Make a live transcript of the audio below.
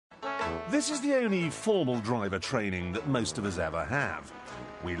This is the only formal driver training that most of us ever have.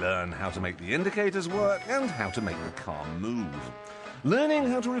 We learn how to make the indicators work and how to make the car move. Learning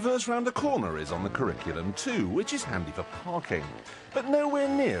how to reverse round a corner is on the curriculum too, which is handy for parking, but nowhere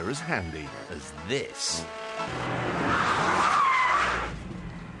near as handy as this.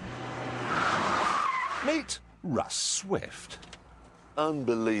 Meet Russ Swift.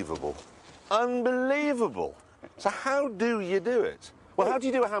 Unbelievable. Unbelievable. So how do you do it? Well, how do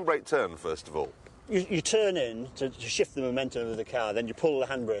you do a handbrake turn, first of all? You turn in to shift the momentum of the car, then you pull the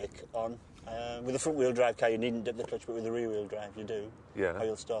handbrake on. With a front-wheel drive car, you needn't dip the clutch, but with a rear-wheel drive, you do. Yeah. Or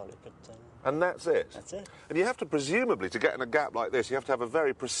you'll stall it. But, and that's it? That's it. And you have to, presumably, to get in a gap like this, you have to have a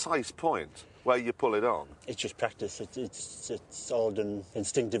very precise point where you pull it on. It's just practice. It's all done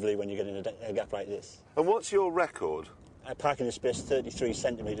instinctively when you get in a gap like this. And what's your record? I park in a space 33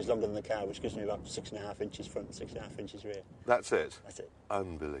 centimetres longer than the car, which gives me about 6.5 inches front and 6.5 inches rear. That's it? That's it.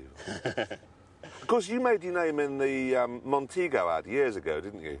 Unbelievable. Of course, you made your name in the Montego ad years ago,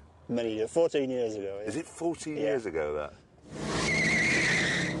 didn't you? Many years, 14 years ago. Yeah. Is it 14 years ago, that?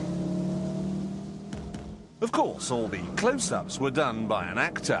 Of course, all the close-ups were done by an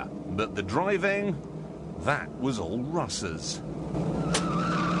actor, but the driving, that was all Russ's.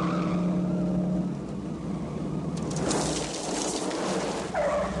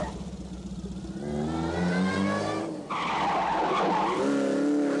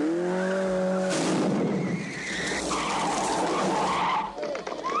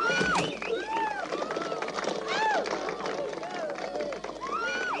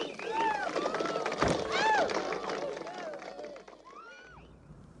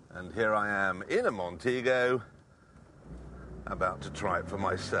 And here I am in a Montego, about to try it for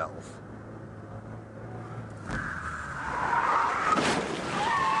myself.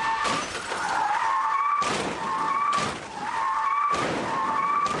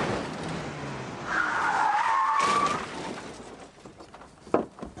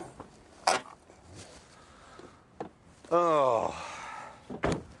 Oh,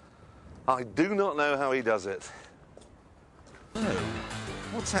 I do not know how he does it.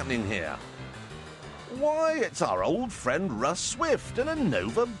 What's happening here? Why, it's our old friend Russ Swift and a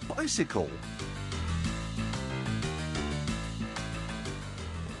Nova bicycle.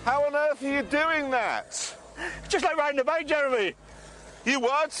 How on earth are you doing that? Just like riding a bike, Jeremy. You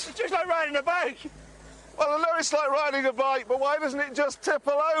what? It's just like riding a bike. Well, I know it's like riding a bike, but why doesn't it just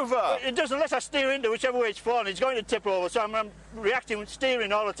tipple over? It does, unless I steer into whichever way it's falling. It's going to tip over, so I'm reacting with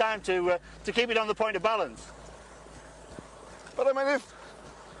steering all the time to keep it on the point of balance. But I mean,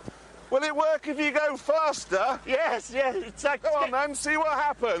 will it work if you go faster? Yes, it's like... Go on then, see what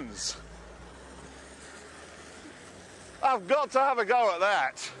happens. I've got to have a go at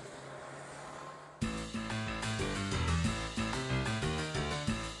that.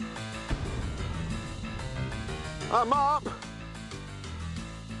 I'm up.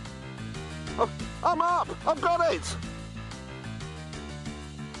 I'm up. I've got it.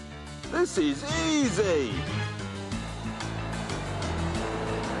 This is easy.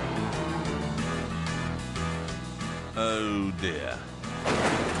 Oh dear.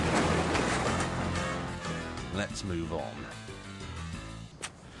 Let's move on.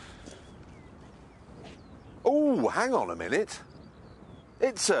 Oh, hang on a minute.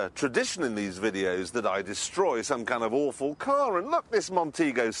 It's a tradition in these videos that I destroy some kind of awful car, and look, this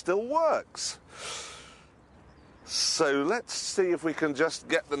Montego still works. So let's see if we can just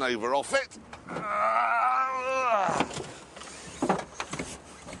get the Nova off it.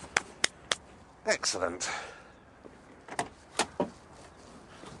 Excellent.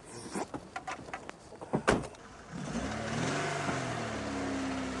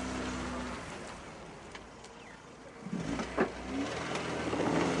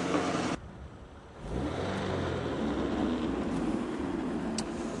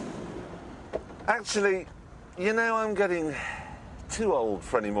 Actually, you know, I'm getting too old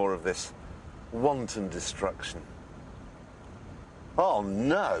for any more of this wanton destruction. Oh,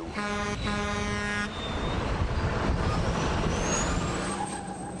 no.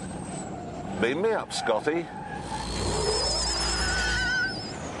 Beam me up, Scotty.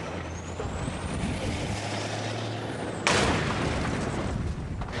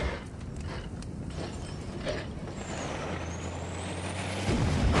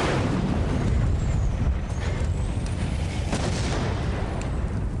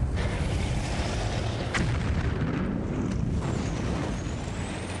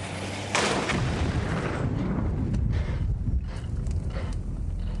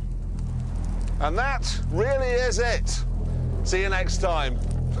 And that really is it. See you next time.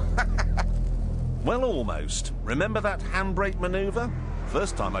 Well, almost. Remember that handbrake manoeuvre?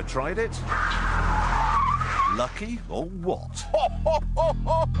 First time I tried it. Lucky or what?